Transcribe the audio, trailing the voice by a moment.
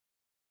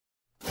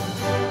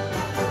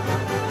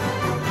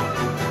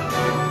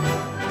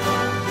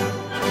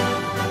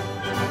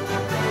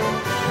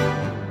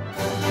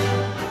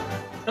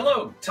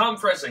Tom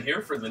Fresa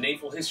here for the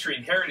Naval History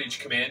and Heritage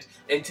Command,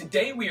 and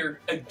today we are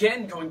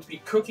again going to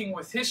be cooking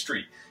with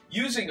history,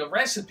 using a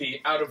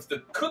recipe out of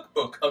the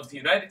Cookbook of the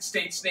United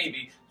States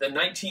Navy, the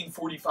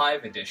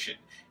 1945 edition.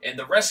 And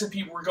the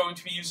recipe we're going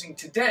to be using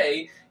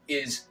today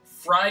is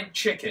fried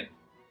chicken,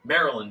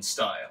 Maryland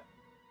style.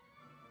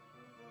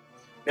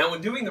 Now,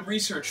 when doing the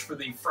research for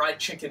the fried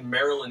chicken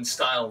Maryland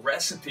style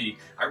recipe,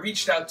 I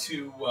reached out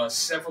to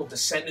several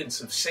descendants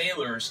of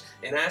sailors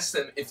and asked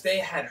them if they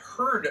had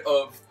heard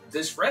of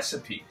this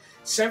recipe.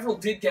 Several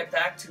did get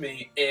back to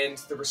me, and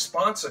the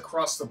response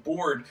across the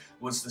board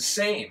was the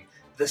same.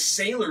 The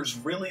sailors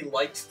really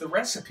liked the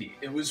recipe.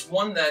 It was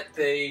one that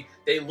they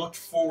looked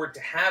forward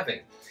to having.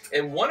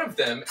 And one of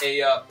them,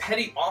 a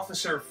petty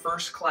officer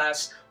first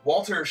class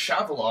Walter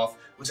Shaveloff,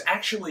 was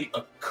actually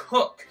a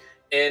cook.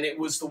 And it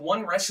was the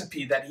one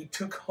recipe that he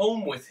took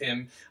home with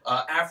him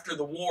after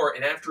the war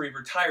and after he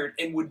retired,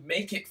 and would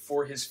make it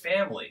for his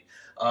family.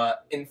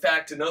 In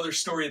fact, another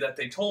story that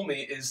they told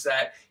me is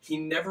that he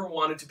never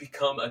wanted to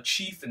become a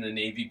chief in the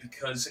Navy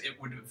because it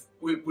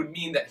would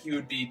mean that he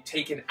would be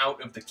taken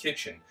out of the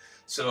kitchen.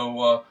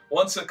 So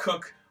once a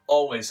cook,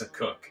 always a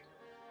cook.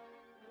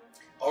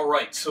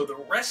 Alright, so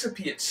the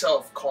recipe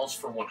itself calls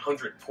for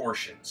 100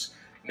 portions.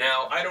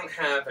 Now, I don't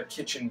have a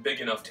kitchen big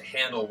enough to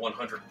handle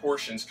 100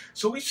 portions,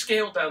 so we've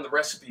scaled down the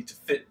recipe to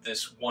fit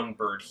this one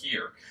bird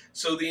here.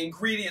 So the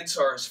ingredients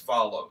are as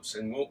follows,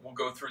 and we'll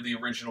go through the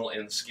original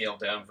and the scaled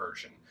down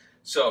version.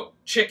 So,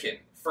 chicken,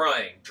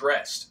 frying,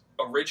 dressed,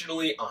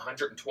 originally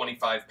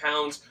 125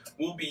 pounds.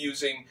 We'll be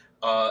using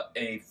a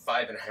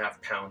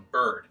 5.5 pound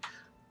bird.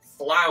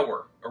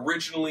 Flour,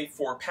 originally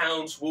 4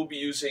 pounds. We'll be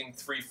using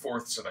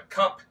 3/4 of a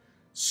cup.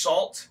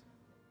 Salt,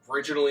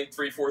 originally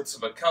 3/4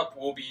 of a cup.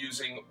 We'll be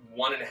using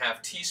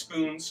 1.5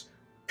 teaspoons.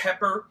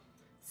 Pepper,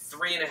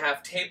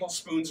 3.5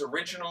 tablespoons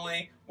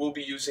originally. We'll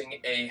be using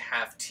a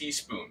 1/2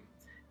 teaspoon.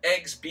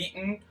 Eggs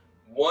beaten,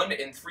 1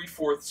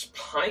 3/4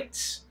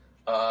 pints.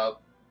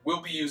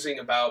 We'll be using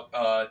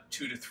about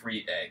 2 to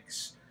 3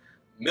 eggs.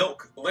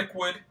 Milk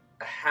liquid,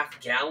 a 1/2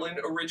 gallon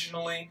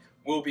originally.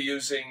 We'll be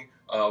using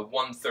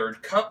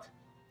 1/3 cup.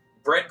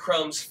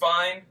 Breadcrumbs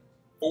fine,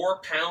 4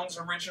 pounds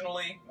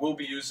originally. We'll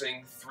be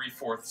using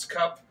 3/4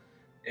 cup.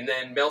 And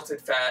then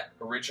melted fat,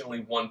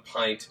 originally 1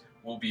 pint,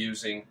 we'll be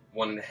using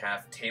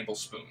 1.5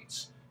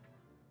 tablespoons.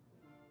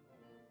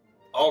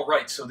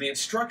 Alright, so the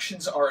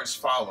instructions are as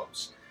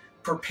follows.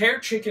 Prepare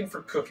chicken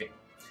for cooking.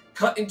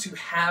 Cut into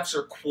halves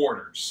or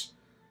quarters.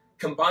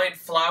 Combine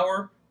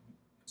flour,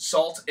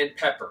 salt, and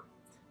pepper.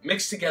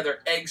 Mix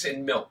together eggs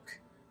and milk.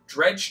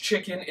 Dredge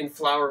chicken in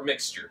flour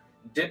mixture.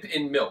 Dip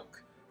in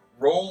milk.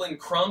 Roll in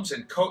crumbs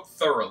and coat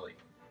thoroughly.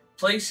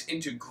 Place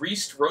into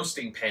greased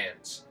roasting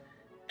pans.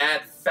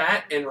 Add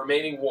fat and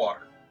remaining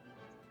water.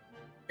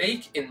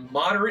 Bake in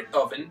moderate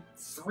oven,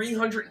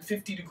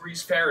 350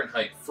 degrees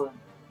Fahrenheit for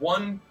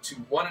 1 to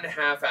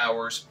 1.5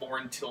 hours or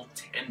until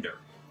tender.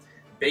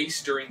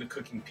 Baste during the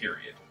cooking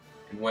period.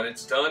 And when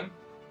it's done,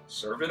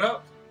 serve it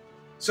up.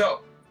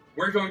 So,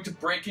 we're going to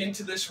break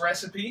into this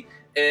recipe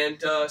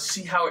and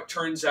see how it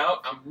turns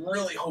out. I'm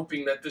really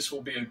hoping that this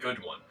will be a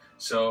good one.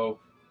 So,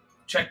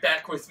 check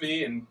back with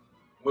me and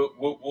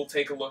we'll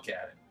take a look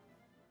at it.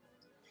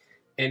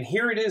 And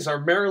here it is, our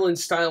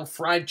Maryland-style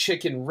fried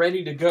chicken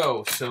ready to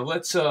go. So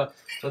let's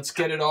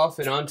get it off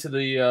and onto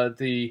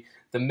the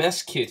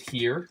mess kit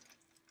here.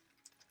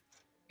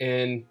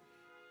 And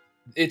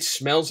it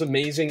smells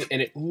amazing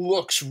and it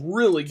looks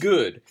really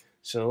good.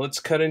 So let's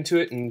cut into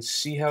it and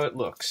see how it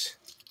looks.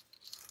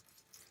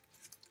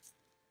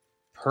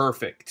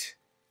 Perfect.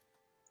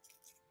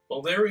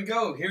 Well, there we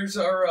go. Here's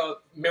our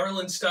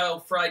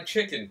Maryland-style fried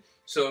chicken.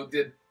 So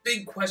the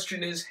big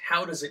question is,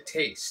 how does it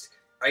taste?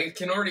 I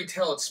can already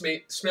tell it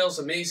smells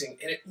amazing,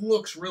 and it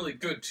looks really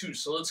good too,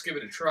 so let's give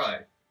it a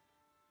try.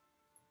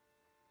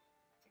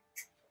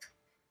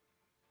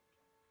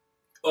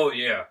 Oh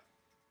yeah.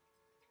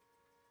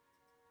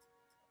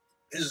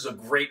 This is a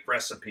great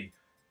recipe.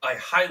 I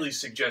highly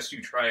suggest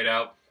you try it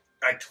out.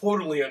 I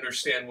totally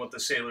understand what the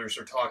sailors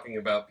are talking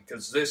about,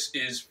 because this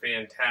is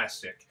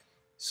fantastic.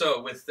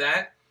 So with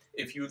that,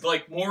 if you'd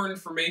like more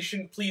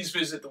information, please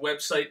visit the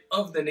website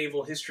of the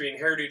Naval History and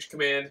Heritage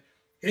Command,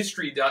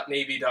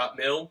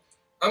 history.navy.mil.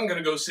 I'm going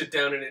to go sit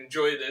down and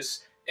enjoy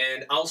this,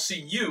 and I'll see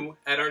you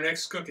at our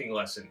next cooking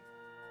lesson.